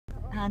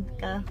hand,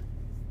 go.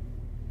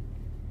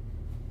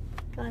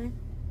 Go on then.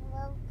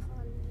 Hello,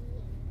 Connie.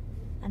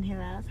 And who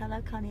else?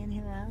 Hello, Connie, and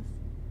who else?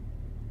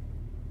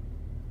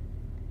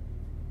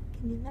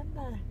 Can you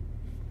remember?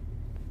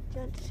 Do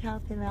you want to tell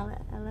him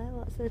hello?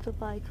 What's the little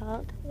boy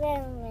called?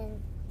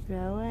 Rowan.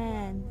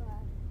 Rowan.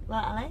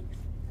 What, Alex?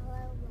 Hello,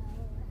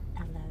 Rowan.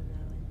 Hello,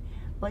 Rowan.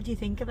 What do you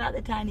think about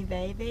the tiny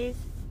babies?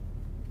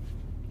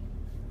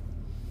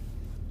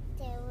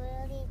 They're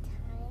really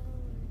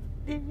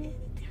tiny. They're really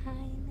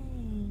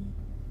tiny.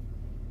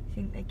 You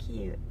think they're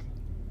cute?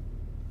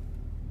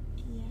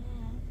 Yeah.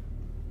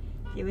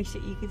 Do you wish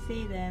that you could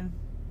see them?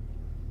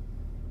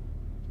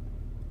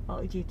 What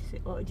would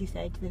you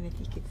say to them if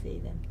you could see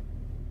them?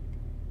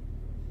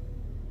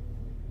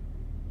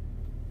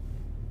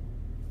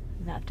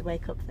 You might have to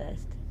wake up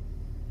first.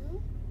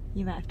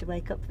 You might have to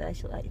wake up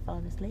first. You'll let you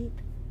falling asleep.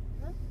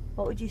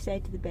 What would you say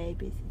to the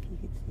babies if you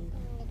could see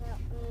them? I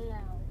don't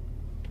know.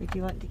 Would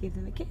you want to give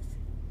them a kiss?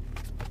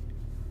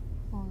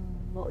 Oh,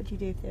 what would you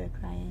do if they were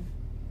crying?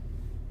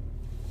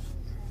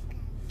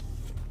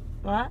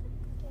 What?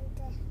 Give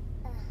them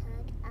a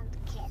hug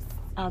and kiss.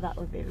 Oh, that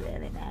would be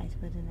really nice,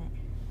 wouldn't it?